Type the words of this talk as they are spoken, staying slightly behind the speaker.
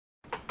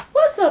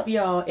up,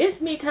 y'all?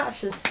 It's me,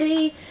 Tasha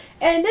C.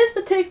 And in this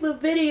particular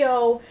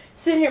video,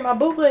 sitting here in my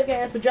bootleg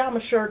ass pajama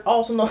shirt,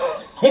 also known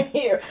as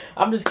here,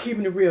 I'm just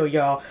keeping it real,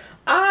 y'all.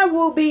 I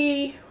will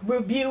be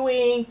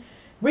reviewing,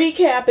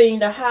 recapping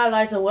the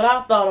highlights of what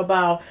I thought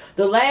about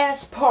the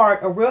last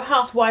part of Real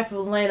Housewives of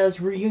Atlanta's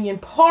reunion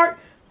part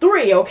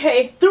 3,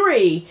 okay?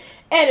 3.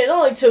 And it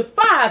only took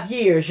 5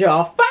 years,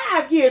 y'all.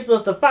 5 years for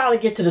us to finally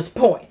get to this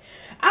point.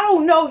 I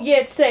don't know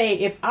yet, say,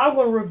 if I'm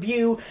going to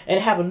review and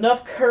have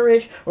enough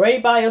courage, or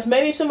anybody else,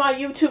 maybe some of my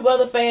YouTube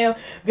other fam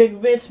can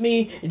convince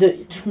me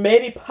to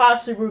maybe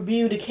possibly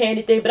review the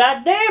candy thing, but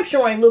I damn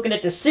sure ain't looking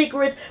at the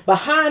secrets,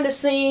 behind the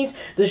scenes,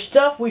 the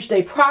stuff which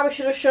they probably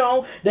should have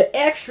shown, the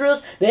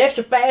extras, the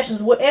extra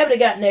fashions, whatever they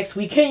got next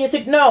week. Can you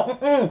say,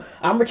 no,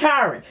 I'm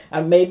retiring.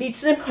 I may be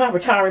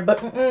semi-retiring,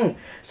 but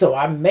So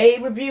I may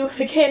review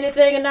the candy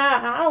thing, and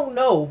I don't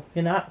know,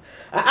 you know,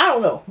 I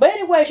don't know. But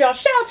anyways, y'all,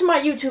 shout out to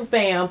my YouTube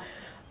fam.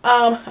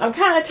 I'm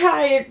kind of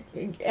tired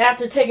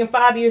after taking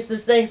 5 years of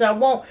this thing, so I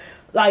won't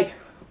like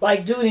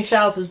do any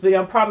shout-outs this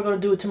video. I'm probably going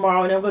to do it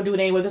tomorrow, and I'm going to do it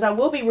anyway, because I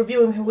will be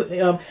reviewing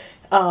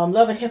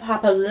Love and Hip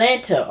Hop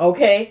Atlanta,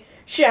 okay?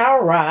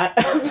 Shower ride.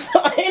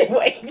 So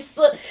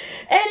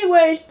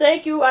anyways,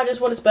 thank you. I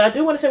just want to, but I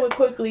do want to say real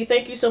quickly,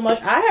 thank you so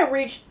much. I have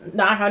reached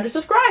 900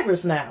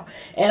 subscribers now,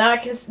 and I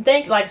can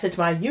thank, like I said, to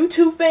my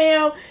YouTube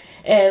fam,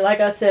 and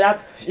like I said, I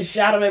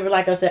shout out everybody.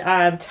 Like I said,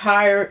 I'm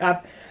tired.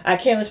 I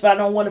can't listen, but I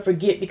don't want to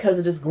forget because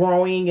of this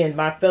growing and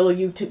my fellow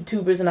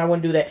YouTubers, and I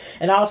want to do that.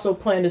 And I also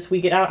plan this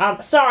weekend.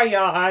 I'm sorry,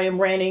 y'all. I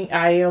am ranting.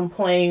 I am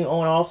planning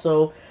on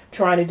also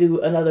trying to do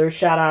another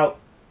shout out,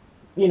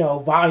 you know,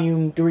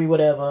 volume 3,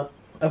 whatever,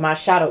 of my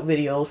shout out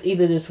videos,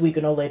 either this week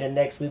or no later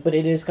next week. But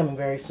it is coming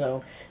very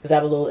soon because I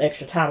have a little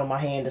extra time on my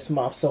hand this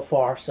month so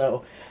far,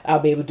 so I'll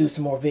be able to do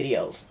some more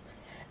videos.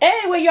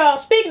 Anyway, y'all,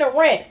 speaking of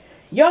rant,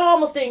 y'all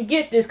almost didn't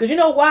get this because you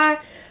know why?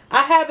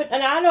 I haven't,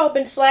 and I know I've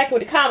been slacking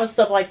with the comments and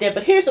stuff like that,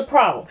 but here's the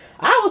problem.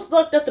 I was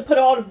looked up to put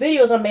all the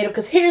videos I made up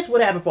because here's what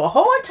happened. For a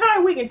whole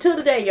entire week until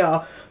today,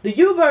 y'all, the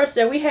U-verse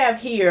that we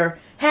have here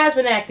has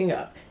been acting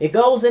up. It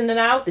goes in and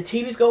out, the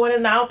TVs go in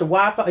and out, the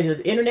Wi-Fi,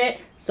 the internet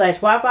 /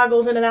 Wi-Fi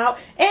goes in and out,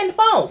 and the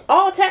phones,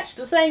 all attached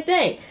to the same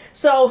thing.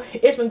 So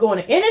it's been going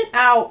in and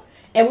out,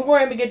 and we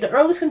weren't able to get the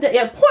earliest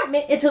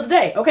appointment until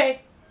today,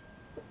 okay?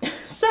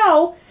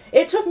 So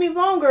it took me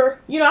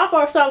longer. You know, I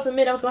thought I was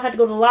admitting I was going to have to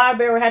go to the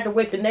library. I had to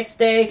wait the next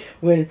day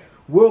when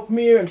world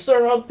premiere and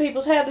certain other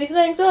people's have these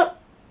things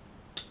up.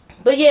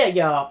 But yeah,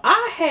 y'all,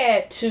 I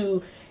had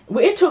to,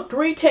 it took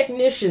 3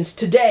 technicians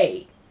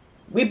today.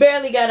 We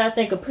barely got, I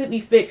think,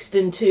 completely fixed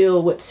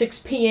until, what, 6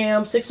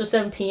 p.m., 6 or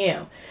 7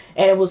 p.m.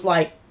 And it was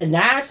like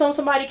 9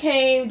 somebody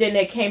came, then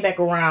they came back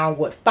around,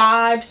 what,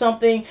 5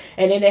 something,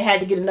 and then they had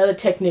to get another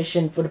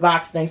technician for the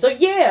box thing. So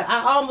yeah,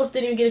 I almost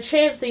didn't even get a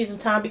chance to see this in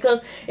time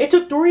because it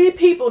took 3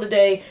 people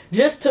today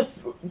just to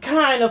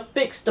kind of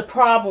fix the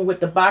problem with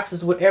the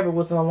boxes, whatever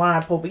was in the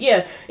line pull. But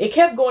yeah, it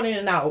kept going in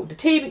and out. The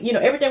TV, you know,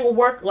 everything will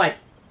work like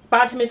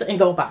 5 to minutes and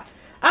go by.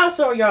 I'm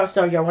sorry,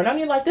 y'all. When I'm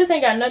like, this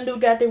ain't got nothing to do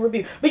with goddamn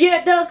review. But yeah,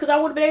 it does, because I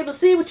would have been able to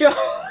see what y'all.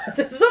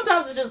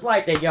 Sometimes it's just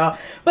like that, y'all.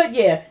 But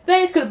yeah,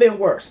 things could have been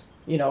worse.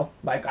 You know,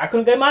 like I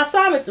couldn't get my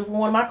assignments for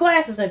one of my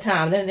classes in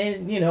time. And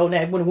then, you know,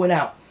 that would have went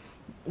out.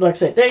 Like I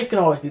said, things can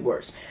always be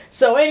worse.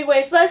 So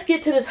anyways, let's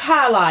get to this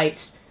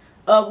highlights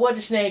of what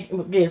this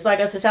name is.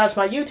 Like I said, shout out to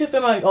my YouTube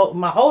family,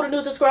 my older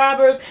new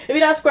subscribers. If you're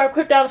not subscribed,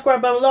 click down the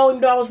subscribe button below.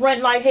 Even though I was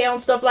ranting like hell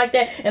and stuff like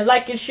that. And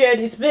like and share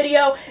this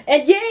video.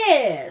 And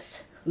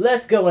yes,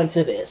 let's go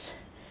into this.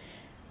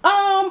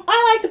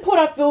 I like to put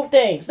out a few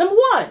things. Number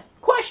 1,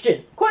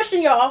 question,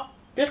 y'all.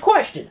 Just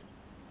question.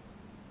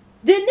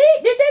 Did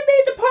they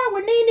make the part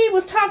where Nene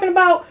was talking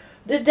about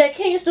that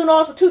King's doing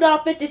all for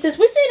 $2.50?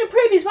 We seen in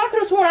previews, but I could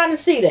have sworn I didn't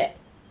see that.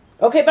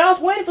 Okay, but I was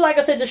waiting for, like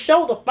I said, the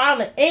show to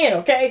finally end.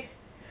 Okay.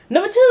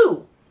 Number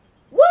 2.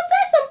 Was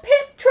that some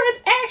pimp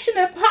transaction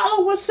that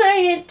Paula was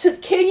saying to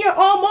Kenya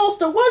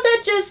almost, or was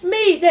that just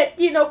me that,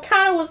 you know,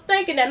 kind of was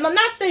thinking that? I'm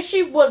not saying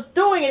she was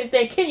doing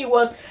anything, Kenya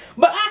was,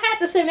 but I had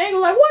to say, they go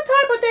like, what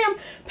type of damn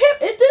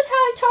pimp, is this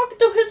how he talked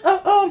to his,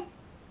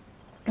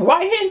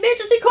 right-hand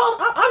bitch, as he calls?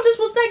 I just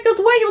was thinking, because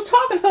the way he was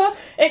talking to her,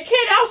 and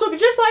Kenya, I was looking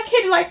just like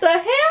Kenya, like, the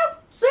hell?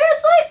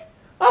 Seriously?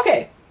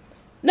 Okay.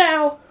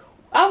 Now,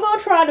 I'm going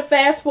to try to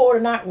fast forward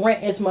and not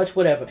rant as much,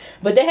 whatever.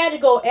 But they had to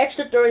go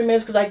extra 30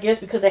 minutes because I guess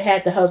because they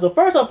had the husband.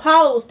 First,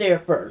 Apollo was there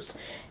first.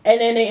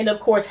 And then they ended up,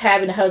 of course,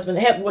 having the husband.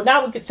 Well,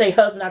 now we could say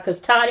husband now because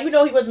Todd, even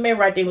though he wasn't married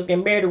right then, was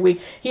getting married a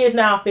week, he is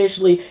now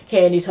officially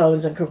Candy's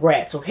husband, and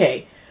congrats,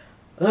 okay?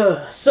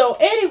 So,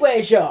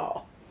 anyways,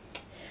 y'all,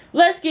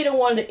 let's get in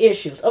one of the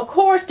issues. Of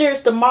course,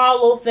 there's the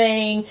Marlo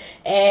thing.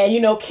 And, you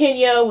know,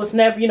 Kenya was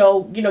never,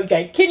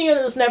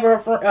 Kenya was never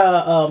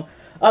her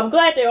I'm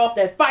glad they're off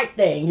that fight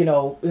thing, you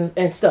know,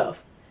 and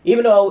stuff.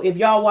 Even though if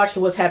y'all watched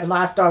what's happened,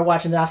 I started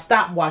watching, and I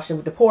stopped watching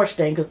with the Porsche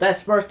thing, because that's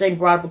the first thing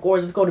brought up, of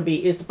course, it's going to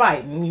be, is the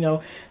fight. And, you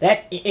know,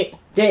 that,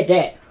 dead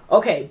that.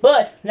 Okay,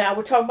 but now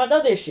we're talking about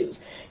other issues.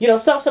 You know,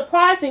 some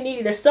surprising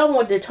needed is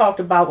someone that talked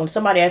about when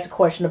somebody asked a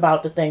question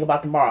about the thing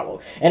about the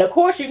Marlo. And of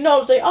course, you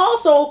notice they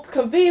also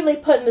conveniently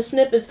put in the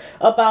snippets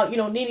about, you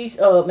know, Nene's,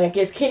 I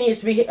guess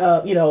Kenya's,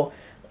 you know,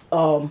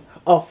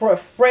 a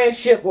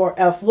friendship or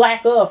a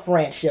lack of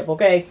friendship,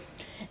 okay?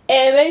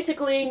 And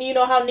basically, you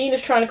know, how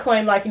Nina's trying to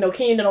claim, like, you know,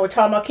 Kenya don't know what we're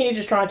talking about. Kenya's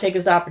just trying to take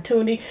his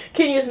opportunity.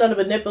 Kenya's not a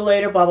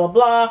manipulator, blah, blah,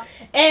 blah.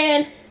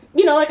 And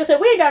you know, like I said,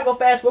 we ain't got to go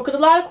fast forward because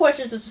a lot of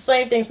questions is the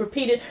same things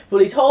repeated for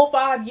these whole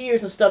 5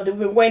 years and stuff that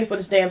we've been waiting for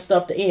this damn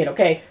stuff to end,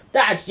 okay?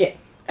 Dodge it.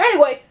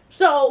 Anyway,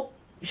 so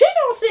she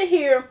gonna sit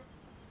here,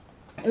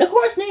 and of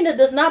course Nina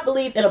does not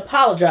believe in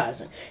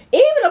apologizing.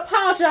 Even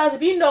apologize,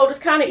 if you notice,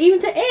 kind of even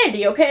to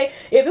Andy, okay?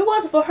 If it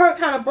wasn't for her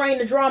kind of bringing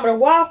the drama, the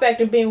wow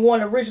factor, being one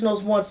of the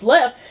originals once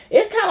left,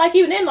 it's kind of like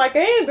even then, like,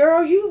 hey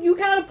girl, you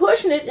kind of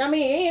pushing it. I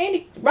mean,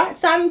 Andy writing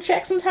signing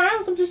checks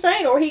sometimes, I'm just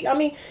saying, or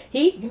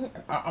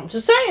I'm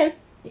just saying.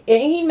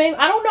 And he may,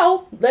 I don't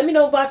know. Let me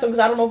know about him because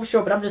I don't know for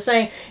sure. But I'm just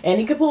saying, and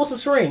he could pull some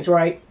strings,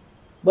 right?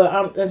 But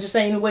I'm just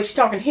saying the way she's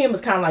talking to him is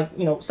kind of like,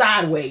 you know,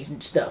 sideways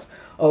and stuff.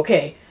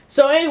 Okay.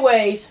 So,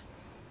 anyways,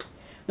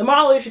 the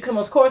Marlo issue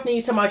comes. Of course,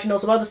 needs to much, you know,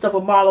 some other stuff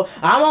with Marlo.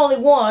 I'm only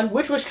one,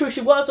 which was true.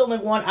 She was only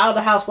one out of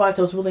the housewives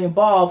that was really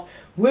involved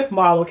with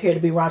Marlo, cared to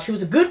be around. She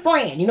was a good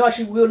friend. You know,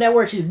 she will that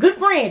word. She's a good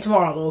friend to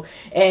Marlo.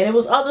 And it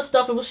was other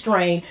stuff. It was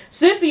strained.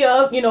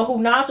 Cynthia, you know, who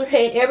nods her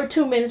head every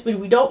 2 minutes, but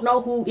we don't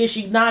know who is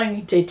she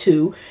nodding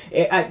to.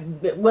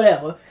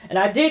 Whatever. And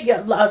I did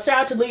get a shout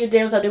out to Leah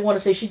Daniels. I did want to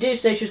say she did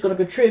say she was going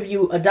to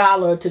contribute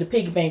 $1 to the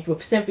piggy bank for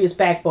Cynthia's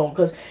backbone,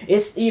 because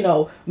it's, you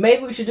know,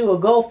 maybe we should do a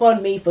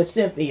GoFundMe for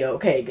Cynthia,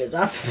 okay? Because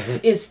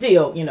it's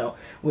still, you know,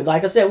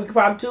 like I said, we could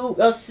probably do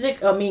a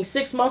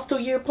 6 months to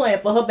a year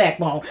plan for her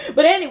backbone.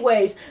 But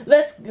anyways,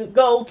 let's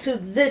go to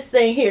this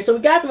thing here. So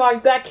we got tomorrow.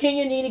 You got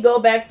Kenya, Nene, go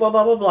back for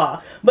blah blah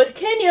blah. But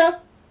Kenya.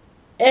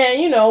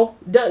 And, you know,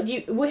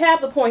 we have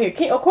the point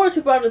here. Of course,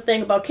 we brought up the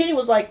thing about Kenya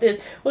was like this.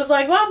 Was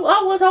like, well,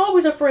 I was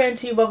always a friend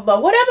to you, blah, blah, blah.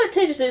 Whatever the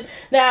attention is.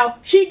 Now,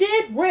 she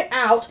did rent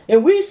out,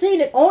 and we've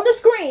seen it on the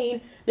screen,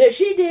 that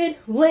she did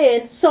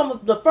lend some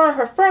of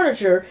her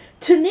furniture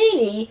to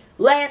Nene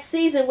last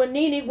season when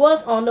Nene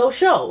was on those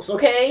shows,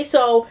 okay?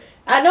 So,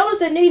 I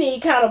noticed that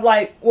Nene kind of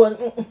like, was,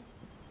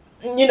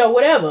 you know,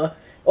 whatever,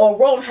 or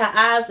rolling her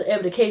eyes,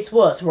 whatever the case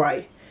was,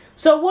 right?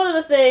 So one of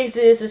the things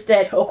is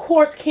that, of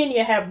course,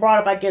 Kenya had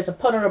brought up, I guess, a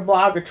put on her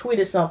blog or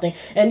tweeted something,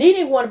 and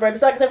Nene wanted to break.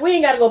 Because like I said, we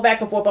ain't got to go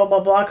back and forth, blah,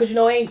 blah, blah, because, you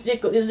know, it's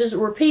just a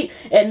repeat,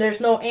 and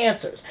there's no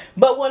answers.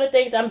 But one of the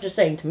things I'm just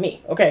saying to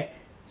me, okay,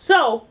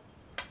 so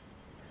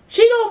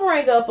she gonna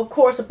bring up, of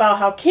course, about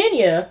how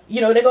Kenya,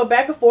 you know, they go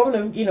back and forth,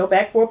 and, you know,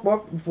 back, forth,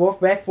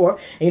 back, forth.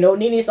 And, you know,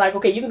 Nene's like,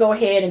 okay, you can go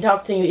ahead and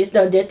talk to you. It's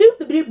done there. Doop,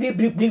 doop, doop,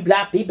 doop, doop,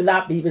 blah, beep,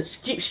 blah, beep,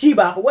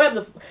 shebop, or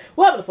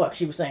whatever the fuck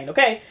she was saying,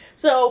 okay?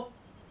 So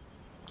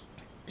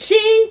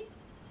she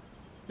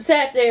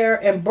sat there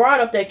and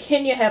brought up that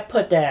Kenya had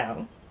put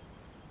down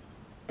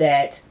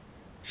that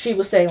she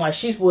was saying, like,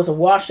 she was a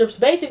wash-up.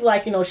 Basically,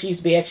 like, you know, she used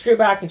to be extra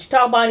back and she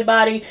talked about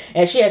anybody,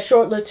 and she had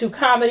short-lived 2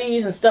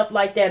 comedies and stuff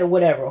like that or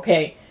whatever,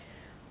 okay?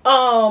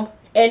 And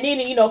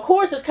Nene, you know, of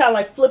course, it's kind of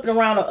like flipping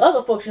around on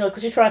other folks, you know,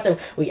 because she tries to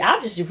say, well,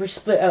 I'm just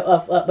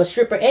a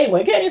stripper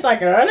anyway. Kenya's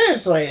like, I didn't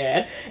say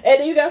that. And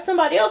then you got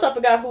somebody else, I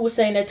forgot who was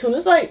saying that too, and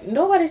it's like,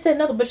 nobody said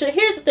nothing. But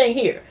here's the thing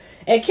here.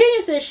 And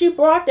Kenya says she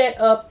brought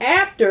that up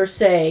after,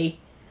 say,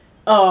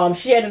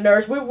 she had a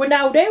nurse. They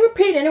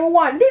repeated and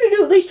rewind,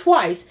 at least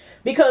twice,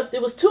 because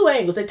there was 2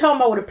 angles. They talking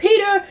about with a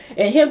Peter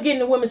and him getting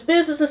the women's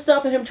business and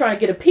stuff, and him trying to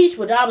get a peach.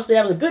 But obviously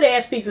that was a good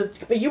ass peach, because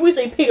you would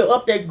see Peter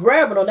up there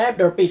grabbing on that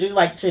dirt peach. He's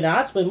like, shit,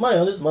 I spend money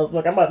on this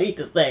motherfucker. I'm about to eat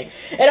this thing.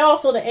 And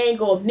also the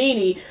angle of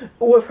Nene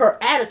with her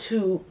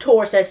attitude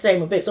towards that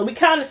same event. So we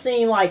kind of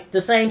seen like the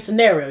same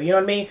scenario. You know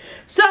what I mean?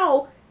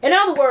 So in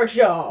other words,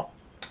 y'all,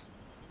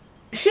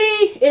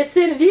 she is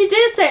sitting, she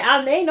did say,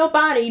 I ain't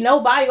nobody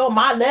on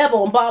my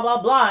level and blah,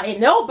 blah, blah. Ain't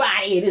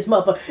nobody in this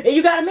motherfucker. And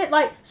you gotta admit,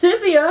 like,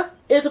 Cynthia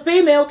is a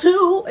female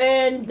too,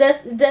 and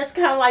that's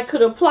kind of like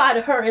could apply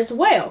to her as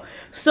well.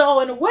 So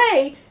in a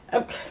way,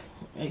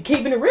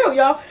 keeping it real,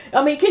 y'all,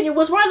 I mean, Kenya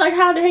was right, like,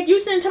 how the heck you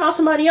sitting telling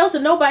somebody else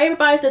and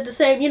everybody's at the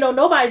same, you know,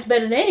 nobody's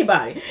better than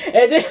anybody.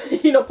 And then,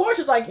 you know,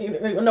 Portia's like,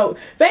 you know,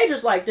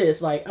 Phaedra's like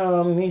this, like,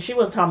 I mean, she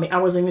wasn't telling me, I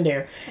wasn't even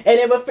there. And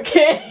then, but for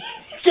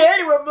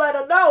Candy would let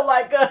her know,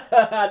 like,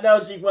 I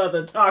know she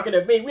wasn't talking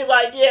to me. We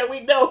like, yeah,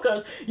 we know,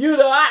 because, you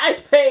know, I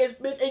pays,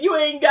 bitch, and you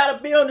ain't got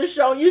to be on the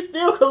show. You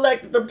still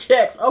collected them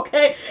checks,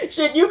 okay?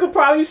 Shit, you could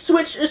probably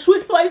switch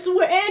places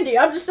with Andy.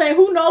 I'm just saying,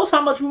 who knows how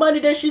much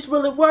money that she's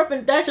really worth,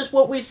 and that's just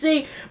what we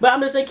see. But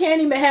I'm just saying,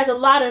 Candy has a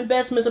lot of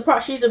investments.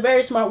 She's a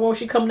very smart woman when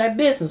she comes to that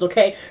business,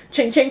 okay?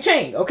 Ching, ching,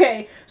 ching,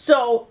 okay?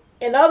 So,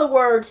 in other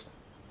words,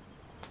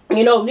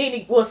 you know,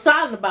 Nene was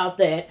silent about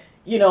that,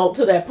 you know,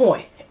 to that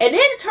point. And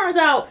then it turns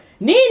out,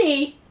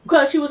 Nene,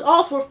 because she was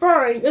also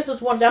referring, this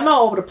is one thing, I'm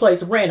all over the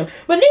place, random,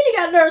 but Nene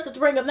got nerves to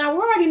bring up. Now,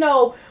 we already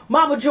know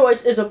Mama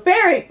Joyce is a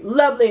very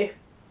lovely,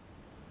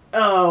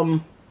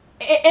 lovely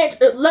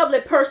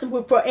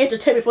person for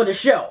entertainment for the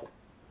show.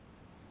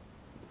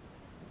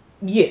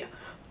 Yeah.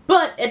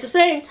 But at the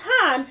same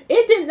time,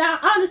 it did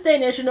not. I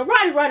understand that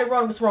right and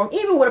wrong is wrong,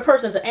 even when a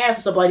person's an ass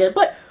or stuff like that.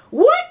 But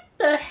what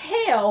the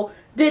hell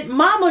did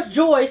Mama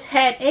Joyce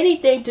had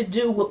anything to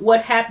do with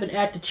what happened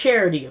at the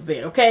charity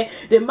event? Okay,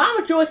 did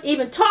Mama Joyce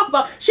even talk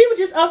about? She was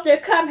just up there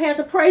clapping hands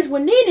of praise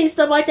with Nene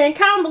stuff like that, and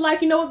kind of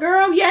like, you know what,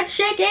 girl, you had to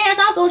shake your ass.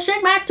 I was gonna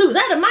shake my ass too.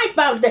 That a nice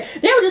spot there.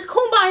 They were just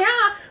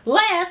kumbaya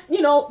last,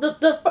 you know,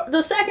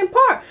 the second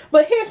part.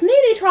 But here's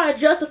Nene trying to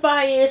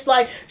justify it. It's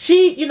like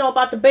she, you know,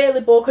 about the Bailey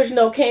Bowl, because you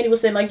know Candy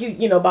was saying like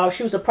you know about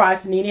she was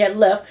surprised Nene had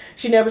left.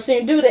 She never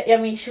seen him do that. I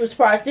mean, she was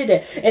surprised did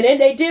that. And then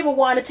they did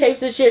rewind the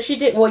tapes and shit. She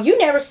didn't. Well, you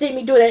never see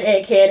me do that,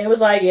 and Candy was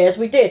like, yes,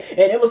 we did.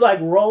 And it was like,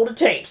 roll the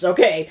tapes,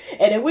 okay.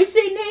 And then we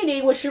see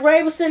Nene when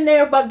Sheree was sitting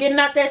there about getting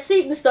out that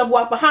seat and stuff,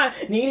 walk behind.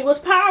 Nene was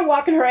power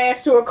walking her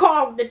ass to her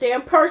car with the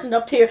damn person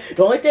up here.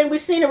 The only thing we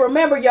seen her,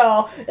 remember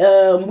y'all,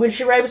 when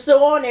Sheree was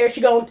still on there, she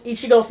gonna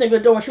sing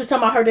the door, and she was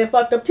talking about her damn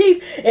fucked up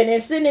teeth, and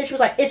then sitting there she was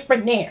like, it's for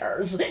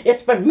mirrors,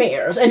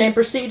 and then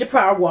proceeded to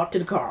power walk to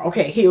the car,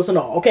 okay, heels and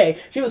all, okay.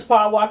 She was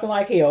power walking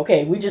like hell,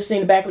 okay. We just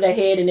seen the back of that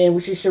head, and then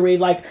we see Sheree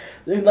like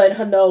letting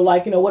her know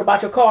like, you know, what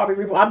about your car?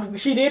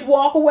 She did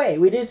walk away.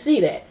 We did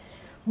see that,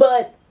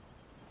 but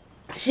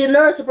she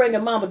nerves to bring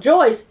in Mama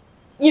Joyce,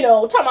 you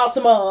know, talking about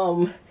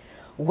some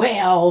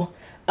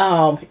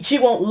she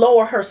won't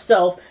lower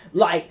herself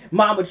like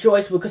Mama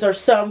Joyce would because her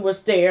son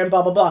was there and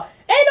blah blah blah.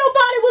 Ain't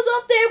nobody was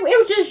up there. It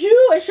was just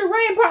you and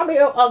Sheree and probably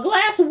a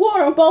glass of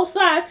water on both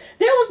sides.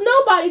 There was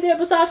nobody there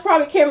besides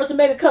probably cameras and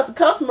maybe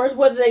customers,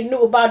 whether they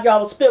knew about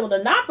y'all was filming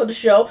or not for the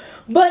show.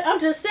 But I'm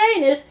just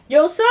saying this,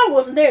 your son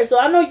wasn't there. So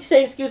I know you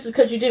say excuses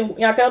because you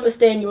didn't. I can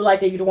understand you were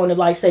like that. You don't want to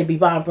like say be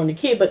buying from the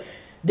kid, but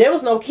there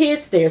was no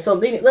kids there. So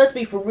let's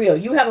be for real.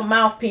 You have a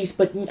mouthpiece,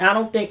 but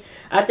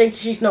I think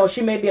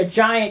she may be a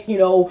giant, you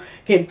know,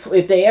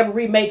 if they ever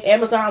remake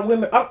Amazon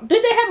Women.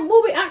 Did they have a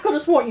movie? I could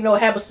have sworn, you know,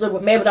 have a stuff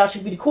with Mabel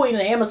should be the queen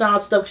of the Amazon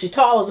stuff. She's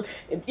tall as,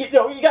 you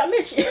know, you got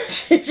me.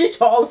 She's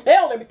tall as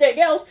hell and everything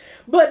else.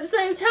 But at the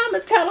same time,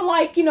 it's kind of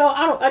like, you know,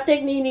 I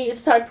think Nene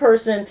is the type of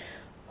person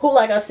who,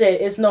 like I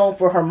said, is known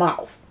for her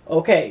mouth.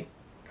 Okay.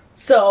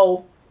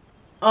 So,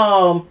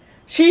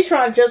 she's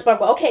trying to justify,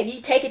 well, okay,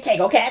 you take it,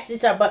 okay, I see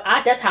something, but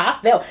that's how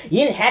I felt. You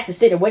didn't have to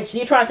sit and wait.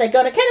 She's trying to say,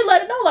 Gunner, can you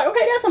let her know, like,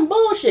 okay, that's some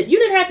bullshit. You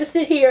didn't have to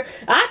sit here.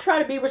 I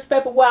try to be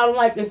respectful while I'm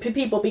like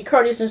people, be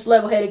courteous and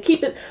level-headed,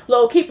 keep it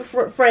low, keep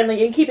it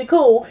friendly, and keep it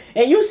cool.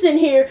 And you sitting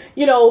here,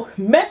 you know,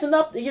 messing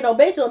up, you know,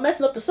 basically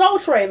messing up the Soul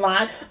Train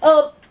line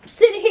of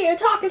sitting here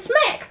talking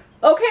smack.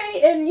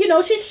 Okay, and you know,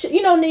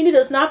 Nene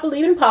does not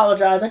believe in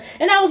apologizing,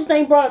 and that was the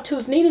thing brought up too,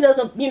 is Nene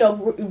doesn't, you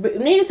know,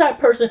 Nene's the type of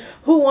person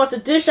who wants to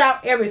dish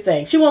out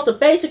everything. She wants to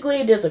basically,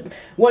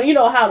 you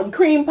know how them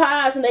cream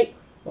pies, and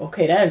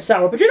okay, that didn't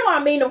sound right, but you know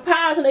what I mean, them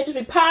pies, and they just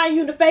be pieing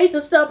you in the face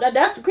and stuff.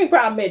 That's the cream pie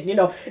I meant, you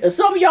know, and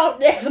some of y'all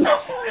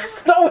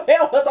don't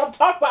help us, I'm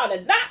talking about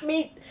it, not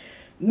me.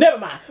 Never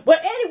mind.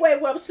 But anyway,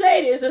 what I'm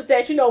saying is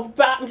that, you know,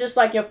 biting just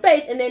like your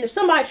face, and then if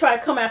somebody try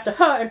to come after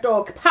her and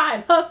throw a pie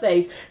in her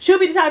face, she'll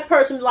be the type of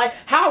person like,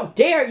 how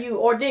dare you,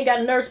 or then got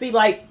the nerves to be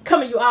like,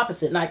 coming you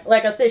opposite.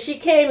 Like I said, she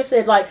came and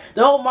said, like,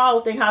 the whole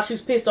Marlo thing, how she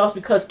was pissed off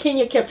because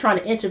Kenya kept trying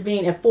to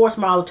intervene and force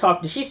Marlo to talk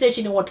to her. She said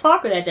she didn't want to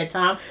talk to her at that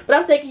time, but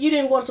I'm thinking you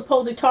didn't want to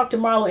supposedly talk to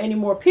Marlo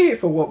anymore, period,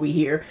 for what we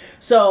hear.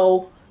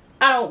 So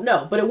I don't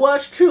know, but it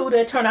was true that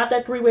it turned out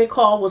that three-way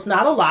call was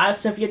not a lie.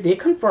 Cynthia did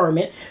confirm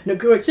it.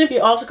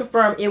 Cynthia also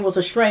confirmed it was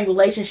a strained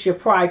relationship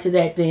prior to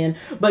that then,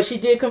 but she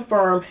did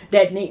confirm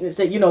that,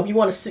 you know, if you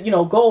want to, you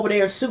know, go over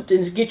there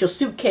and get your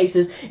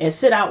suitcases and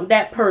sit out with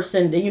that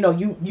person, then, you know,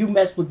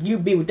 you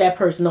be with that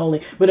person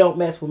only, but don't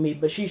mess with me.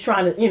 But she's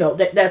trying to, you know,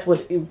 that's what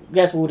it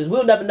is.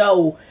 We'll never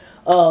know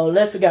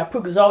unless we got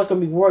proof. It's always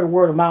going to be word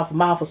of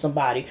mouth for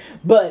somebody.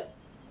 But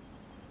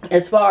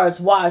as far as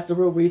why it's the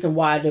real reason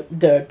why her and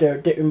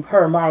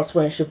Marlo's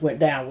friendship went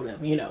down with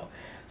him, you know.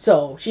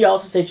 So she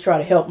also said she tried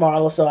to help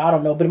Marlo, so I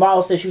don't know. But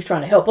Marlo said she was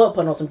trying to help her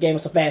put on some game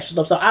and some fashion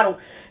stuff. So I don't,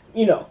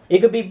 you know, it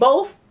could be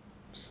both,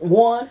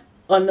 one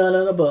or none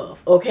and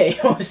above. Okay,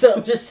 so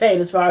I'm just saying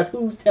as far as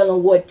who's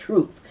telling what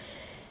truth.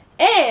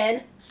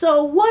 And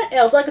so what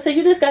else? Like I said,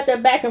 you just got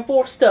that back and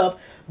forth stuff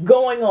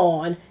going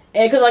on.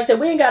 And because, like I said,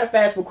 we ain't got to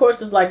fast, but of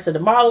course, like I said, the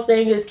Marlo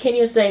thing is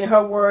Kenya saying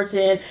her words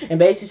in and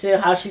basically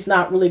saying how she's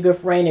not really a good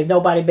friend. If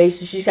nobody,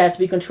 basically, she has to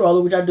be controller,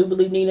 which I do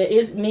believe Nene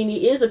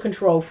is a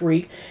control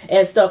freak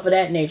and stuff of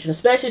that nature.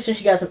 Especially since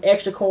she got some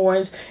extra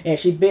coins and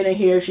she's been in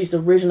here. She's the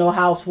original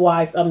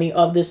housewife,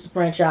 of this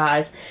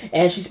franchise.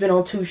 And she's been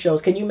on 2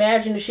 shows. Can you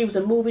imagine if she was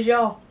in movies,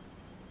 y'all?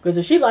 Because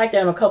if she liked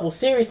that in a couple of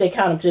series, they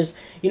kind of just,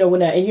 you know,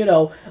 when that, and you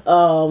know,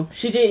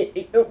 she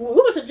did, what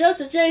was it,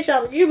 Justin J.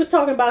 Shop? You was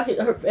talking about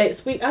her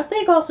speak. I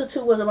think also,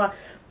 too, was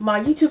my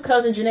YouTube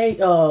cousin, Janae,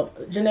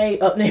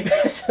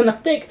 and I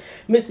think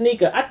Miss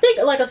Nika. I think,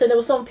 like I said, there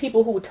was some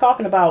people who were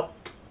talking about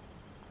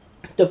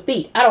the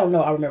feet. I don't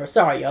know. I remember.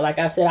 Sorry, y'all. Like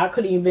I said, I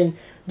couldn't even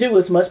do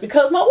as much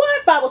because my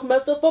Wi-Fi was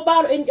messed up for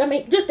about, I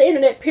mean, just the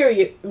internet,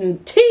 period.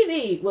 And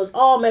TV was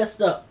all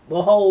messed up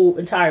the whole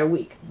entire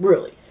week,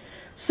 really.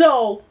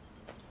 So,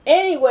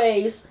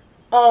 anyways,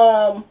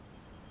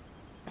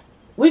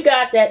 we we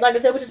got that. Like I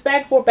said, we're just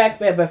back and forth, back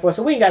and forth.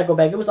 So we ain't got to go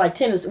back. It was like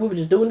tennis. We were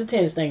just doing the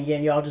tennis thing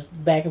again, y'all.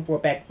 Just back and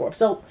forth, back and forth.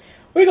 So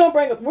we're going to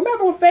bring up,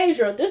 remember with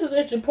Phaedra, this is an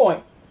interesting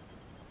point.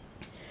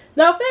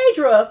 Now,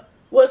 Phaedra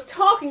was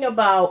talking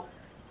about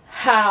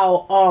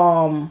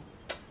how,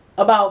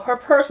 about her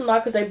personal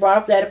life, because they brought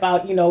up that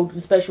about, you know,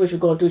 especially what she's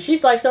going through.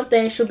 She's like, some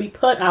things should be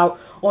put out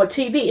on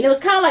TV. And it was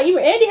kind of like,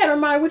 even Andy had a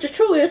reminder, which is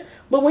true is,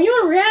 but when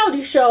you're on a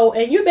reality show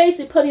and you're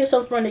basically putting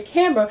yourself in front of the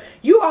camera,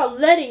 you are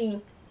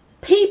letting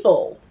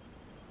people,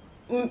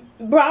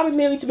 probably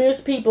millions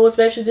of people,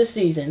 especially this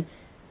season,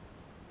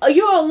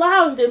 you're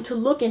allowing them to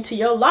look into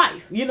your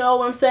life. You know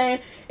what I'm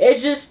saying?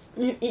 It's just,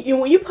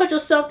 when you put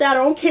yourself down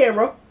on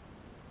camera,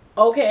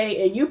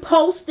 okay, and you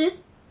post it,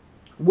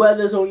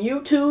 whether it's on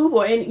YouTube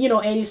or any, you know,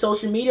 any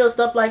social media or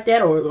stuff like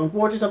that, or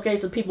unfortunately, in some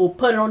cases, people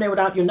put it on there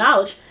without your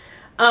knowledge.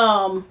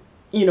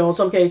 You know, in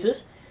some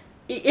cases,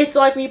 it's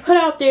like when you put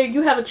out there,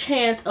 you have a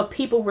chance of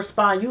people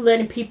respond. You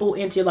letting people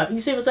into your life.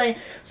 You see what I'm saying?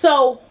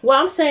 So what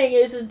I'm saying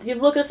is you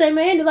look at the same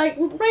man, you're like,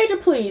 Ranger,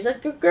 please,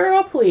 like,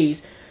 girl,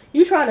 please.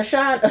 You trying to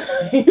shine,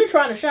 you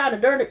trying to shine a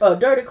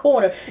dirty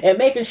corner and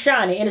make it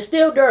shiny, and it's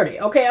still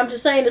dirty. Okay, I'm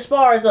just saying, as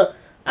far as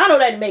I know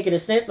that didn't make any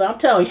sense, but I'm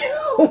telling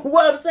you,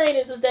 what I'm saying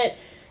is that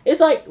it's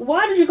like,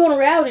 why did you go on a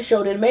reality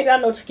show then? Maybe I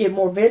know to get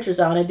more ventures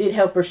on. It did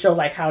help her show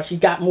like how she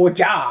got more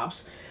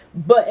jobs,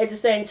 but at the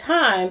same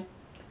time,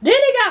 then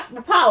they got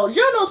Apollo.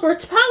 Y'all know where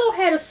Apollo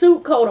had a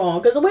suit coat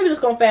on, because we're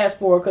just gonna fast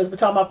forward because we're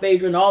talking about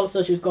Phaedra and all the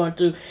stuff she was going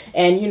through,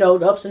 and you know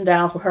the ups and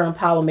downs with her and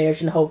Apollo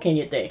marriage and the whole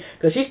Kenya thing,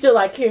 because she's still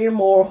like Kenya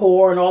Moore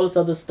whore and all this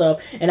other stuff,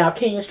 and now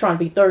Kenya's trying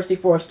to be thirsty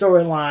for a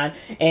storyline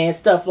and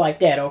stuff like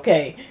that.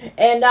 Okay,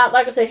 and now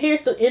like I said,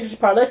 here's the interesting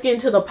part. Let's get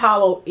into the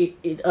Apollo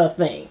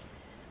thing.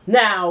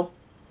 Now,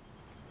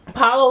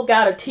 Apollo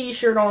got a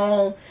t-shirt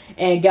on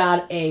and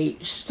got a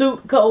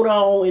suit coat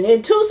on, and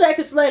then 2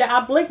 seconds later I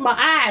blinked my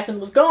eyes and it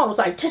was gone. It was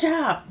like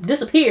cha-cha,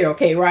 disappear.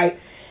 Okay, right?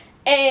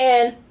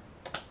 And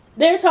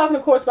they're talking,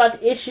 of course, about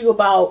the issue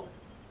about,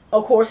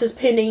 of course, his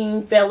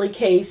pending felony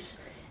case,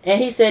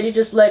 and he said he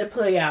just let it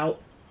play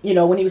out, you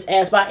know, when he was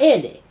asked by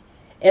Andy.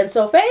 And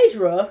so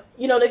Phaedra,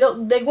 you know,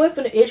 they went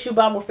for the issue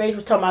about what Phaedra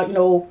was talking about, you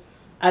know,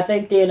 I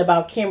think then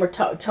about Kimber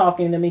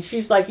talking to me.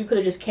 She's like, you could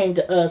have just came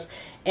to us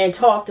and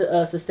talked to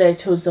us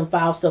instead of some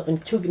foul stuff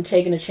and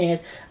taking a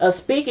chance of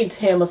speaking to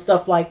him or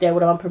stuff like that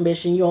without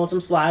permission. You on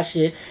some sly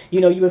shit. You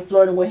know, you been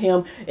flirting with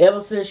him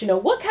ever since, you know,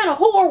 what kind of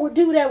whore would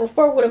do that, would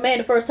flirt with a man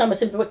the first time? I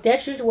said, but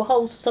that's usually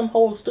what some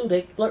hoes do.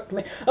 They flirt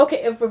with me.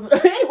 Okay,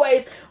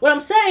 anyways, what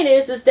I'm saying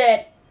is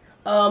that,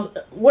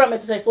 what I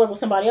meant to say, flirt with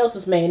somebody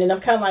else's man, and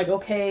I'm kind of like,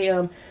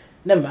 okay,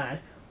 never mind.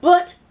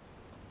 But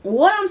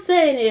what I'm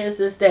saying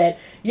is that,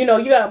 you know,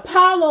 you got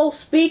Apollo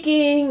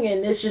speaking,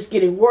 and it's just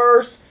getting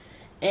worse.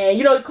 And,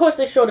 you know, of course,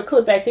 they show the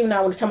clip backs, even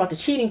now when they're talking about the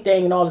cheating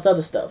thing and all this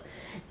other stuff.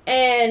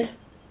 And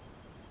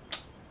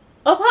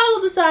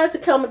Apollo decides to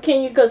come with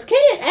Kenya, because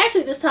Kenya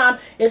actually this time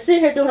is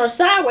sitting here doing her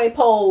sideways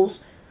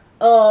pose,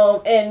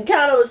 and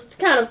kind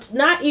of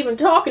not even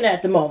talking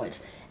at the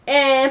moment.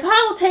 And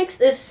Apollo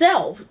takes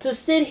itself to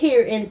sit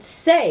here and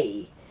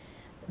say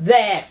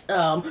that,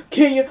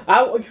 Kenya,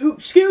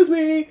 excuse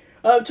me,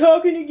 I'm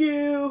talking to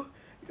you.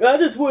 I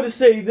just want to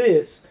say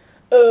this.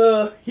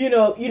 You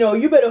know,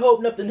 you better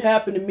hope nothing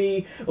happened to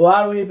me, or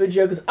I don't even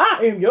jail, because I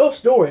am your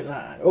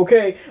storyline,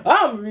 okay?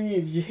 I'm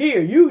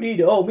here, you need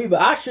to owe me,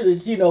 but I should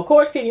have, you know, of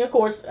course, Kenya, of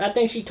course, I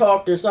think she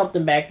talked or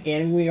something back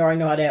again, and we already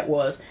know how that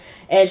was.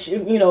 And, she,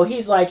 you know,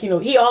 he's like, you know,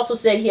 he also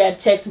said he had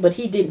texted, but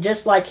he didn't,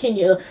 just like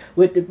Kenya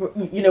with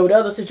the, you know, the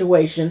other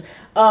situation.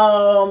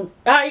 How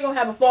you going to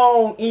have a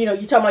phone, you know,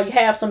 you talking about you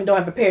have something you don't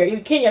have prepared.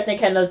 Even Kenya, I think,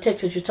 had another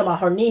text that you're talking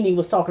about her Nene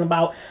was talking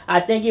about.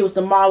 I think it was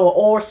the Marlo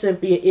or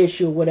Cynthia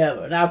issue or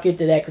whatever. And I'll get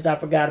to that because I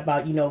forgot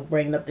about, you know,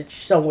 bringing up the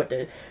somewhat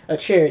the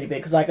charity bit.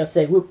 Because like I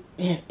said,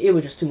 it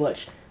was just too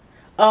much.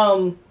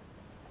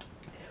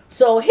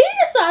 So he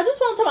decides, I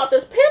just want to talk about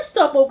this pimp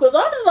stuff, because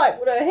I'm just like,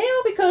 what the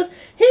hell? Because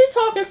he's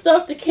talking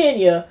stuff to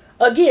Kenya,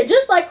 again,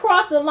 just like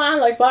crossing the line,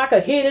 like if I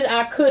could hit it,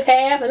 I could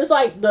have. And it's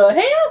like, the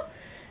hell?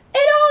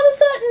 And all of a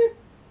sudden,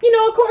 you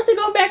know, of course, they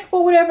go back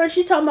for whatever. And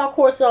she's talking about, of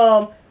course,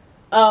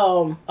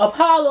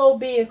 Apollo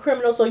being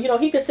criminal. So, you know,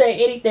 he could say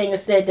anything and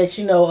said that,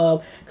 you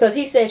know, because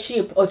he said she,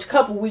 a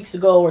couple weeks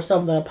ago or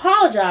something,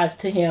 apologized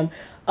to him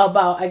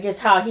about, I guess,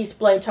 how he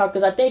explained talk.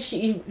 Because I think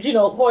she, you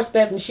know, of course,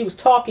 Bethany, she was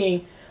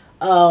talking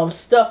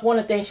stuff. One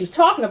of the things she was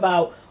talking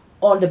about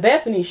on the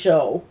Bethany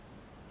show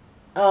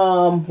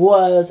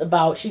was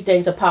about, she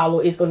thinks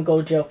Apollo is going to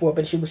go to jail for it,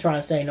 but she was trying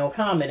to say no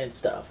comment and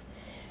stuff.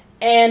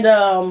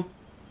 And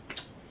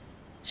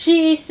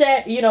she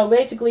said, you know,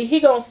 basically he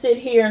gonna sit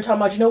here and talk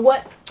about, you know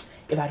what,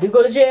 if I do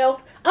go to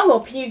jail, I'm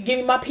gonna give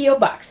me my P.O.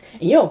 box,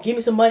 and you don't give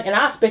me some money, and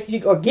I expect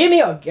you, or give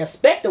me, or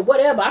expect, or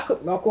whatever. I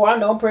could, of course, I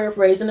know I'm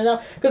paraphrasing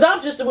it, because I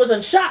was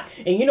in shock,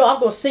 and you know, I'm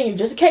gonna sing you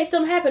just in case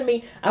something happened to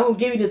me. I'm gonna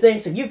give you the thing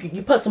so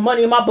you put some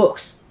money in my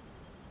books.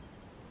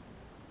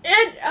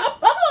 And I'm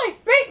like,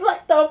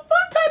 like the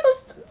fuck type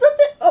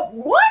of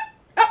what?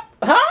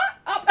 Huh?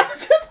 I'm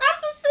just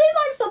seeing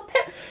like some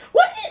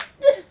what?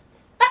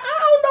 I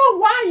don't know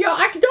why, y'all.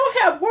 I don't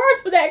have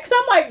words, but with that because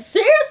I'm like,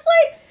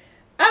 seriously?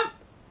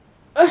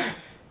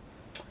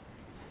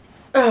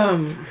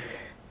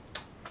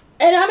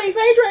 And I mean,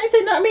 Phaedra ain't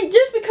saying nothing. I mean,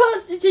 just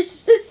because it's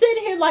just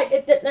sitting here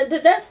like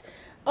that's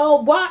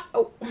why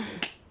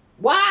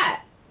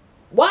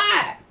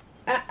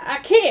I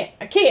can't.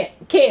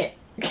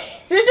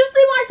 It just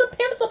seemed like some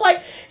pimp stuff.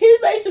 Like he's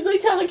basically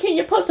telling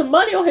Kenya put some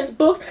money on his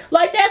books.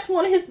 Like that's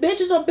one of his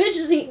bitches or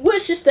bitches he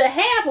wishes to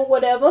have or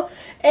whatever.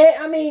 And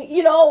I mean,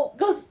 you know,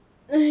 because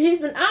he's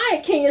been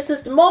eyeing Kenya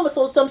since the moment.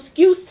 So some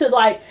excuse to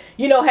like,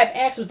 you know, have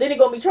access. Then he's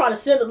gonna be trying to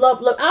send a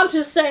love. Look, I'm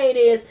just saying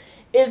is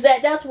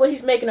that that's what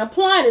he's making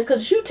implying is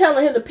because you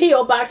telling him the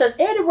P.O. box that's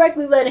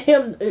indirectly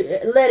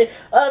letting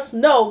us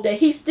know that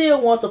he still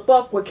wants to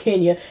fuck with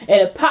Kenya,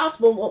 and if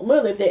possible,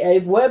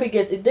 if wherever he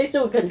gets, if they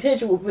still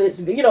continue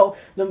with, you know,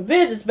 the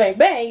visits, bang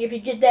bang, if he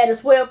get that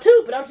as well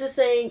too. But I'm just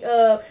saying,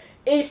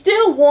 he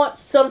still wants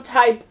some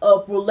type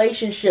of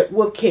relationship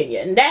with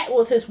Kenya, and that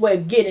was his way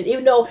of getting it.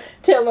 Even though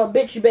telling a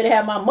bitch you better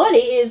have my money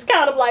is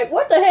kind of like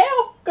what the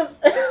hell? Because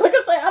like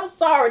I say, I'm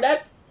sorry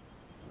that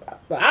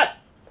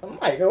I'm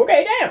like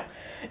okay damn.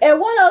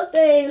 And one of the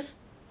things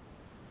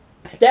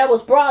that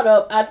was brought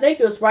up, I think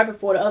it was right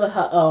before the other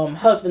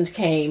husbands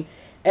came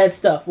and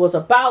stuff, was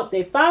about,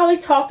 they finally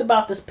talked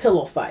about this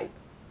pillow fight.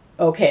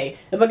 Okay,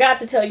 I forgot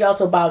to tell you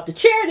also about the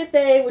charity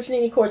thing, which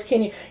then of course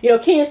Kenya, you know,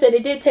 Kenya said they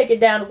did take it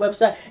down the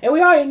website, and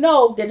we already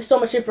know that there's so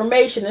much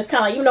information. It's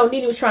kind of like, you know,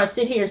 Nene was trying to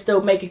sit here and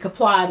still make it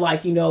comply,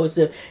 like, you know, as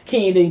if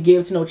Kenya didn't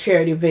give to no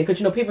charity event, because,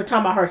 you know, people are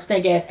talking about her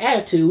stank ass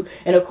attitude,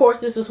 and of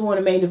course this is one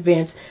of the main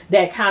events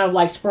that kind of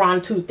like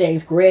spawned two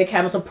things. Greg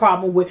having some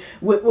problem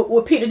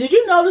with Peter. Did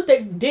you notice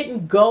they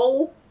didn't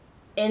go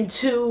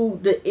into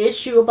the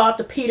issue about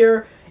the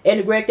Peter and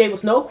the Greg? There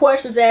was no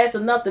questions asked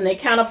or nothing. They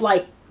kind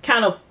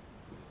of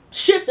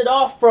shifted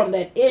off from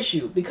that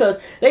issue because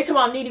they talk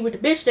about Nene with the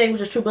bitch thing,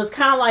 which is true, but it's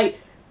kind of like,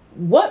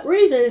 what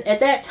reason at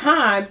that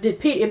time did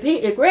Pete,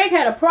 if Greg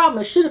had a problem,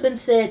 it should have been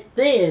said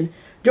then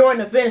during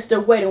the event instead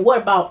of waiting, what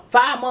about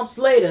 5 months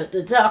later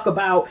to talk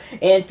about,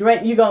 and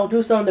you're going to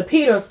do some of the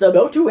Peter stuff.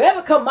 Don't you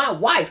ever come my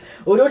wife,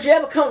 or don't you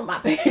ever come my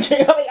bitch. I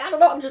mean, I don't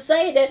know, I'm just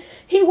saying that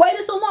he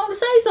waited so long to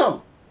say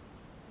something.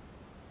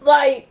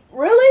 Like,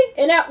 really?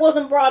 And that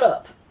wasn't brought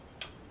up.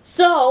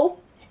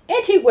 So,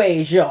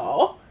 anyways,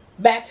 y'all,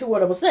 back to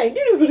what I was saying.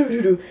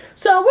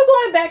 So we're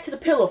going back to the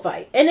pillow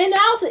fight. And then now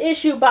was the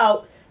issue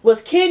about,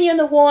 was Kenya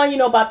the one, you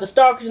know, about the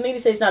star? Because Nene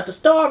says it's not the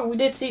star, but we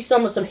did see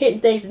some hidden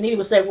things. And Nene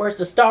would say, where's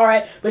the star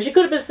at? But she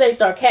could have been saying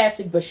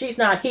sarcastic, but she's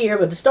not here.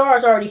 But the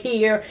star's already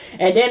here.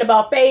 And then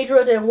about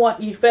Phaedra, then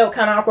what you felt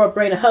kind of awkward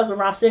bringing the husband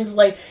around singles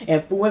late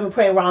and women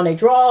praying around their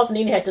drawers. And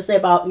Nene had to say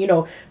about, you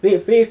know,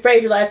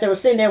 Phaedra last night was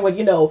sitting there with,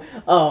 you know,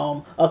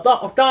 a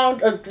thong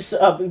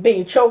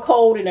being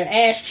chokehold in her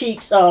ass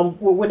cheeks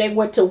when they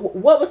went to,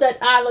 what was that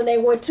island they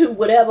went to,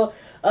 whatever.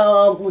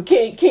 When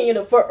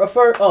Kenya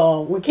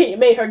when Kenya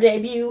made her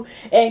debut,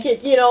 and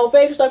you know,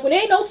 Phaedra's like, well, there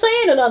ain't no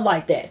saying or nothing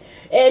like that.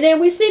 And then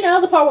we see the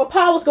other part where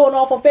Paul was going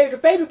off on Phaedra.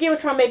 Phaedra again was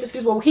trying to make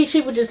excuse. Well,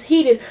 she was just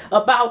heated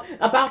about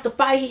the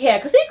fight he had,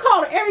 because he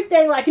called her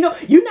everything like, you know,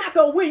 you're not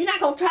gonna win, you're not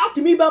gonna talk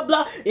to me, blah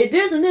blah, it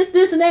this and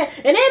this and that.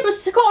 And then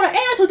called her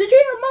asshole. Did you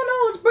hear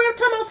Mono's breath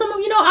talking about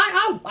something? You know,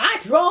 I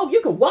drove,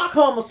 you can walk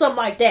home or something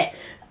like that.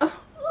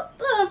 What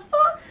the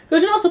fuck?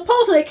 Because, you know,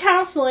 supposedly they're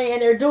counseling and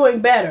they're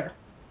doing better.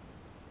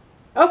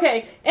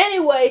 Okay,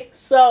 anyway,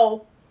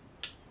 so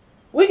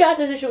we got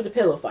this issue with the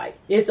pillow fight.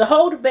 It's a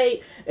whole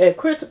debate.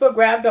 Christopher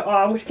grabbed her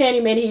arm, which Candy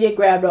made, he did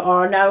grab the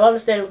arm. Now, I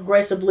understand what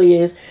aggressively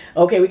is.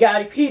 Okay, we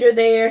got Peter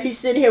there. He's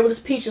sitting here with his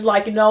peaches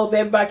like, you know,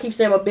 everybody keeps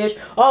saying my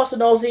bitch. Also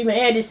knows, even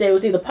Andy said it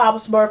was either Papa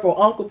Smurf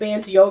or Uncle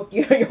Ben to your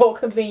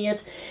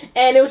convenience.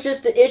 And it was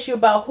just the issue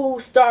about who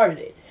started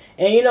it.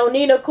 And, you know,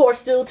 Nina, of course,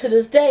 still to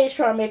this day is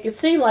trying to make it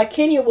seem like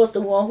Kenya was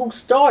the one who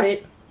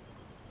started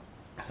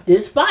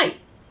this fight.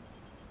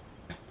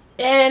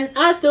 And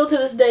I still to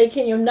this day,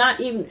 Kenya, not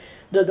even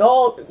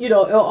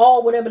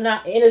all whatever,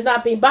 not, and it's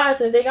not being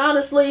biased or anything.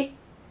 Honestly,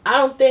 I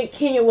don't think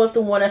Kenya was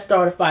the one that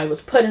started the fight, was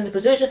put into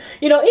position.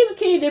 You know, even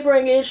Kenya did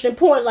bring an interesting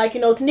point, like,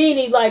 you know, to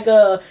Nene, like,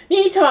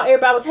 Nene talking about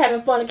everybody was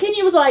having fun, and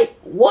Kenya was like,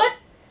 what?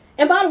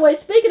 And by the way,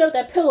 speaking of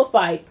that pillow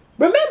fight,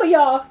 remember,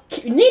 y'all,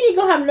 Nene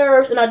gonna have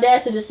nerves and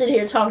audacity to sit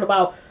here and talking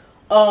about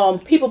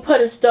people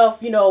putting stuff,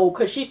 you know,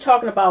 because she's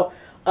talking about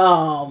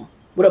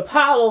with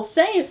Apollo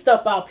saying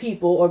stuff about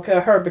people or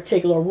her in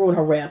particular ruin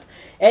her rep.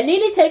 And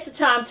Nene takes the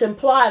time to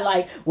imply,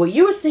 like, well,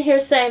 you were sitting here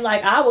saying,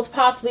 like, I was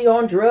possibly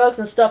on drugs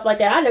and stuff like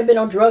that. I've never been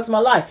on drugs in my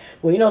life.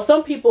 Well, you know,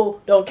 some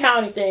people don't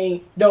count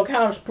anything, don't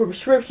count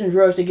prescription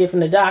drugs they get from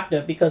the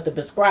doctor because they're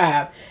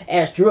prescribed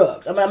as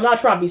drugs. I mean, I'm not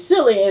trying to be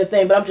silly or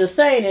anything, but I'm just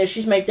saying that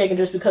she's may thinking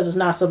just because it's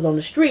not something on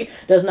the street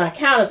does not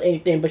count as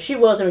anything. But she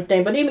was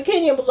everything. But even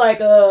Kenya was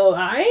like,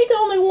 I ain't the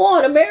only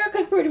one.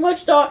 America pretty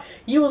much thought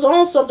you was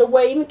on something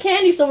way. Even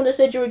Candy, someone that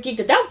said you were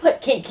geeked. That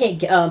put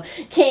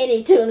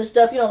Candy too and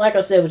stuff. You know, like I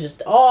said, was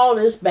just all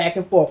this back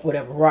and forth,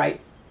 whatever,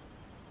 right?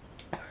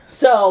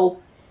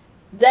 So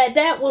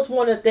that was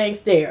one of the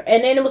things there.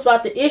 And then it was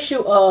about the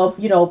issue of,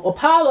 you know,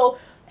 Apollo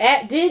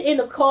did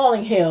end up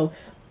calling him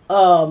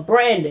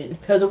Brandon,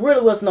 because it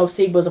really was no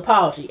Seba's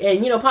apology.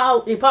 And, you know,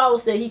 Apollo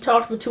said he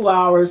talked for 2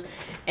 hours,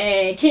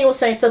 and Kenny was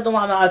saying something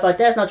along the lines like,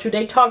 that's not true.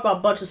 They talked about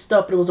a bunch of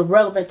stuff, but it was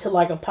irrelevant to,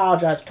 like,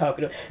 apologize for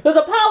talking to him. Because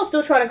Apollo's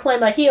still trying to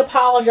claim, like, he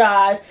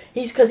apologized.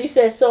 Because he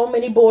said so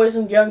many boys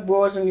and young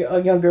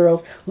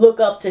girls look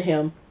up to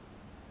him.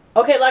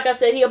 Okay, like I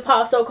said, he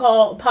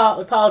so-called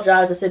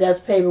apologized and said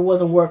that paper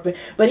wasn't worth it.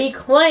 But he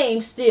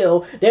claimed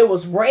still there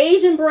was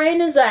rage in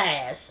Brandon's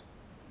ass.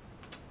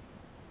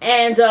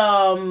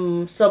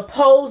 And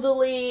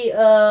supposedly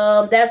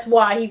that's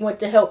why he went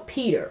to help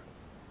Peter.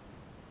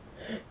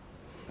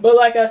 But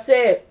like I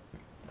said,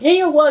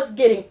 he was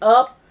getting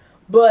up,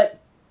 but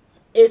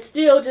it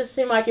still just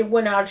seemed like it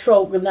went out of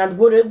control.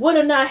 Would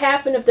it not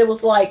happen if there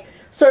was like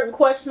certain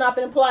questions not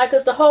been implied?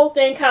 Because the whole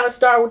thing kind of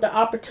started with the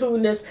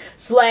opportunist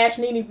 /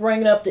 Nene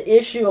bringing up the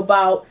issue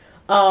about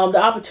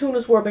the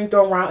opportunists were being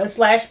thrown around,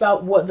 and /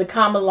 about what the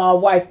common law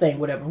wife thing,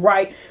 whatever,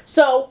 right?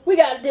 So we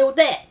got to deal with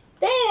that.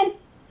 Then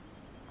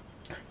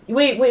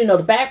we know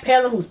the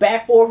backpedaling, who's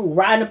back forward, who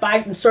riding a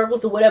bike in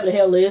circles or whatever the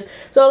hell it is.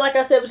 So like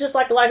I said, it was just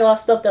like a lot of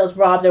stuff that was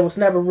robbed that was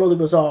never really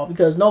resolved,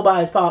 because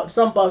nobody's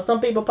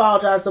some people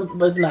apologize, some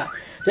but not.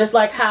 Just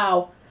like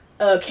how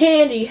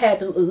Candy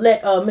had to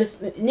let Miss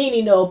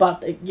Nene know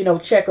about the, you know,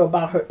 check her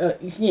about her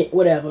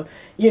whatever,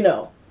 you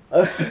know,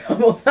 a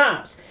couple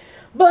times.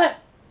 But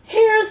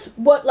here's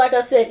what, like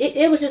I said,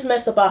 it was just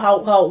messed up about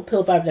how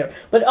pillow fight there.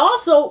 But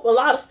also, a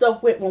lot of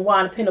stuff went when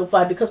Juan pillow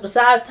fight, because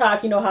besides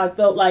talk, you know, how I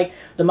felt like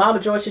the Mama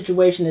George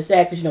situation is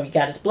sad, because, you know, he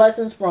got his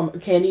blessings from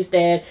Candy's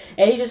dad,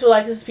 and he just feel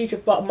like his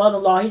future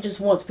mother-in-law, he just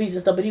wants peace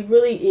and stuff. But he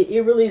really,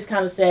 it really is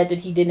kind of sad that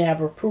he didn't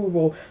have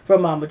approval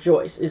from Mama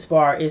Joyce as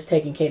far as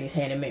taking Candy's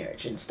hand in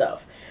marriage and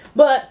stuff.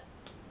 But,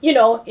 you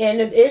know,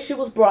 and the issue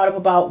was brought up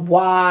about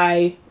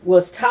why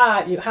was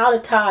Todd, how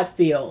did Todd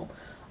feel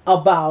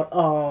about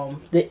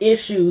the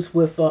issues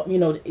with you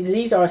know,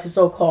 these are his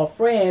so-called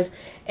friends,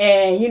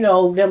 and, you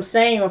know, them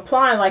saying,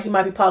 implying like he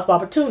might be possible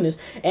opportunist.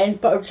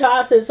 And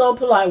Todd said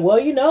something like, well,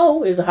 you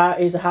know, it's a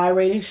high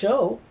rated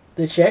show,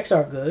 the checks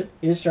are good,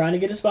 it's trying to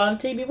get a spot on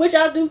TV, which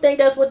I do think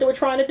that's what they were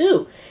trying to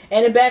do,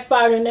 and it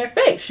backfired in their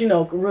face, you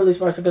know, really,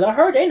 because I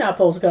heard they're not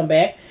supposed to come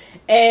back.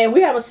 And we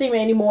haven't seen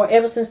him anymore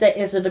ever since that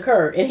incident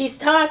occurred. And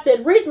Todd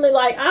said recently,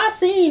 like, I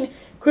seen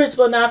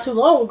Christopher not too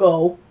long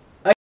ago.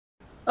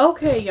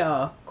 Okay,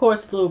 y'all. Of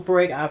course, a little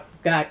break. I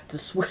got to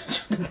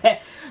switch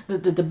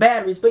the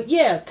batteries. But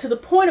yeah, to the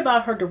point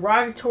about her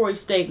derogatory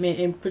statement,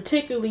 and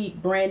particularly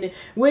Brandon,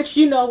 which,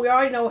 you know, we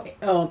already know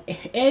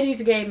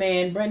Andy's a gay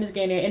man, Brandon's a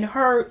gay man, and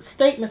her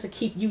statements to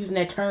keep using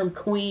that term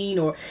queen,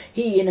 or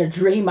he in a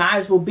dream, might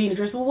as well be in a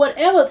dress, but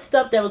whatever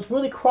stuff that was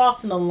really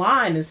crossing the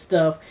line and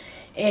stuff.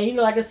 And, you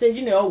know, like I said,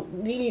 you know,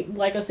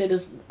 like I said,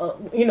 is,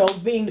 you know,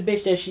 being the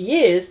bitch that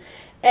she is,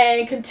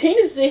 and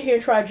continue to sit here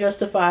and try to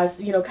justify,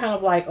 you know, kind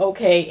of like,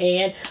 okay,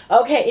 and,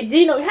 okay,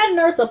 you know, he had the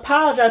nerve to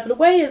apologize, but the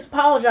way he's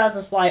apologizing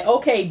is like,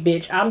 okay,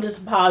 bitch, I'm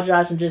just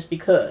apologizing just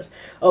because,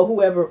 or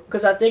whoever,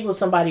 because I think it was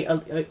somebody,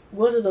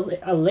 was it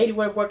a lady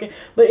working,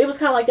 but it was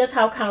kind of like, that's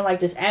how kind of like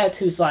this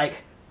attitude's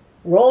like,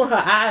 rolling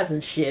her eyes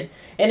and shit.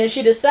 And then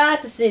she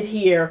decides to sit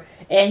here,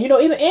 and, you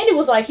know, even Andy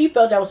was like, he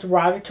felt that was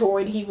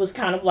derogatory, and he was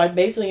kind of like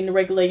basically in the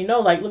regular, you know,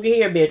 like, look at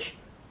here, bitch,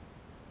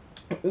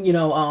 you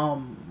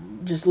know,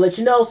 just let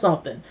you know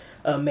something,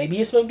 maybe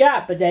you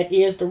forgot, but that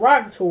is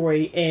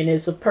derogatory, and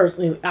it's a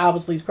personally,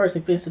 obviously it's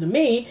personally offensive to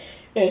me.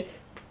 And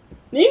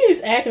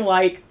he's acting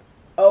like,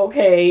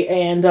 okay,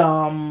 and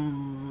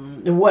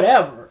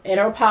whatever, and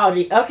her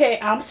apology, okay,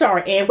 I'm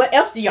sorry, and what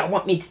else do y'all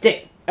want me to do?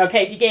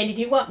 Okay,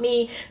 do you want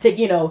me to,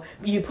 you know,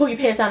 you pull your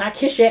pants down and I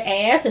kiss your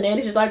ass? And then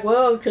it's just like,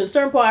 well, to a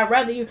certain point,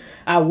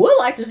 I would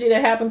like to see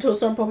that happen to a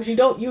certain point, because you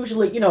don't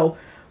usually, you know,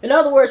 in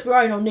other words, we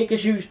already know Nick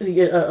is usually,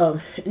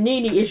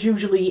 Nene is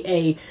usually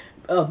a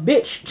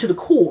bitch to the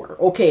core.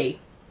 Okay,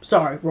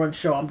 sorry, run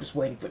show, I'm just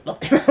waiting for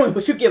nothing,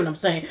 but you get what I'm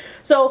saying.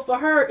 So for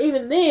her,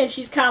 even then,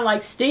 she's kind of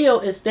like still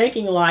is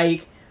thinking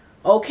like,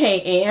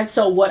 okay, and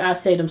so what I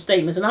say them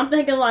statements, and I'm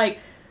thinking like,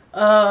 you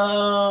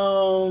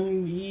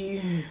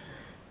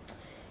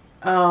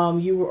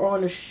were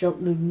on the show,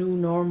 the new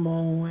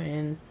normal,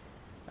 and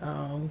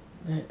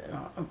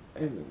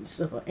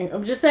stuff. And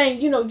I'm just saying,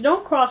 you know, you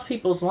don't cross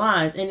people's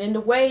lines. And in the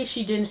way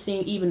she didn't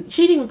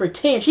even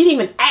pretend, she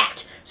didn't even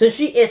act. So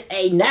she is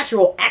a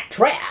natural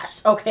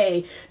actress,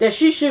 okay, that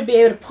she should be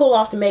able to pull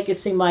off to make it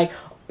seem like,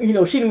 you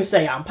know, she didn't even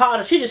say I'm part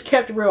of. She just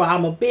kept it real.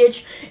 I'm a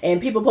bitch, and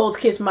people supposed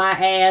to kiss my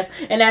ass,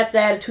 and that's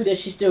the attitude that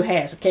she still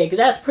has, okay, because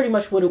that's pretty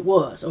much what it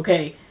was,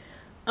 okay.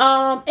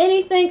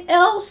 Anything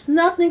else?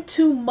 Nothing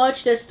too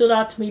much that stood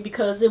out to me,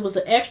 because it was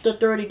an extra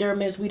 30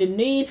 minutes we didn't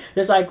need.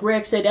 Just like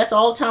Greg said, that's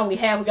all the time we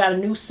have. We got a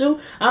new suit.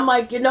 I'm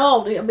like, you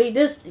know, I mean,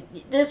 this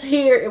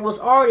here, it was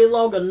already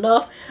long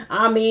enough.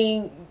 I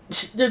mean,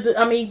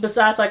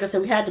 besides, like I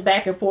said, we had the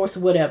back and forth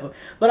or whatever.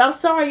 But I'm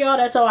sorry, y'all,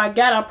 that's all I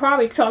got. I'll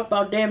probably talk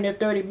about damn near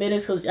 30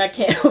 minutes because I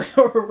can't with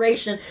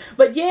oration.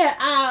 But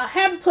yeah,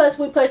 happy plus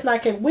week, plus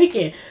night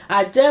weekend.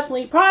 I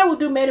definitely probably will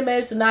do Many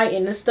Minutes tonight,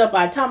 and this stuff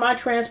by the time I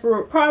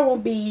transfer it probably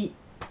won't be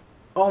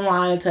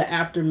online until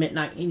after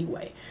midnight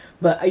anyway.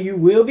 But you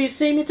will be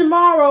seeing me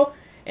tomorrow.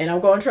 And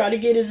I'm going to try to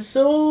get it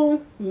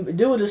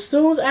do it as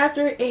soon as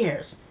after it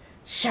airs.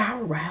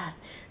 Shower ride.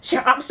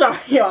 I'm sorry,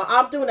 y'all.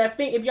 I'm doing that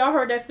thing. If y'all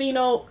heard that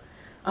Fino,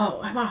 oh,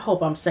 I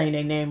hope I'm saying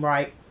their name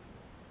right.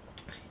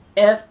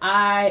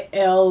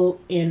 Filno.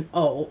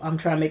 I'm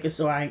trying to make it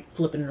so I ain't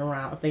flipping it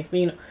around. I think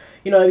Fino,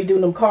 you know, they be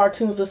doing them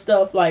cartoons and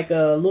stuff like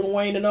Lil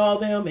Wayne and all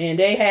them. And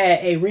they had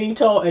a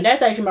ringtone. And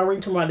that's actually my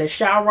ringtone right there.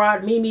 Shower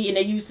ride, Mimi. And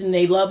they used it in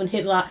they Love and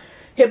Hip Hop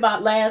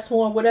last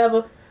one,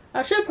 whatever.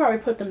 I should probably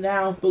put them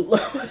down, but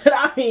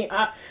I mean,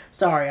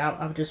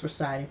 I'm just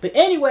reciting. But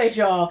anyways,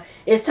 y'all,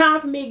 it's time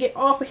for me to get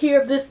off of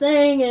here of this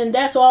thing, and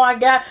that's all I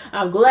got.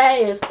 I'm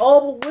glad it's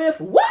over with.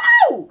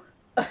 Woo!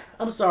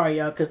 I'm sorry,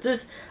 y'all,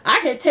 because I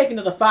can't take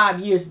another 5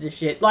 years of this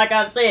shit. Like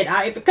I said,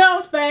 if it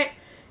comes back,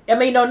 I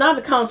mean, no, not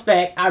if it comes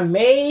back, I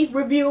may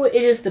review it.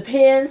 It just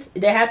depends.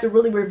 They have to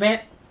really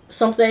revamp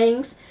some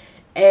things,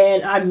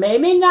 and I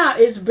may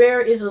not. It's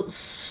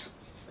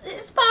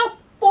about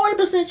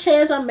 40%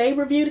 chance I may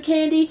review the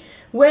Candy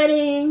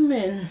wedding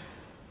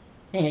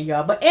and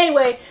y'all. But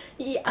anyway,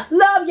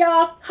 love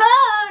y'all.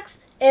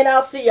 Hugs. And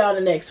I'll see y'all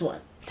in the next one.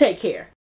 Take care.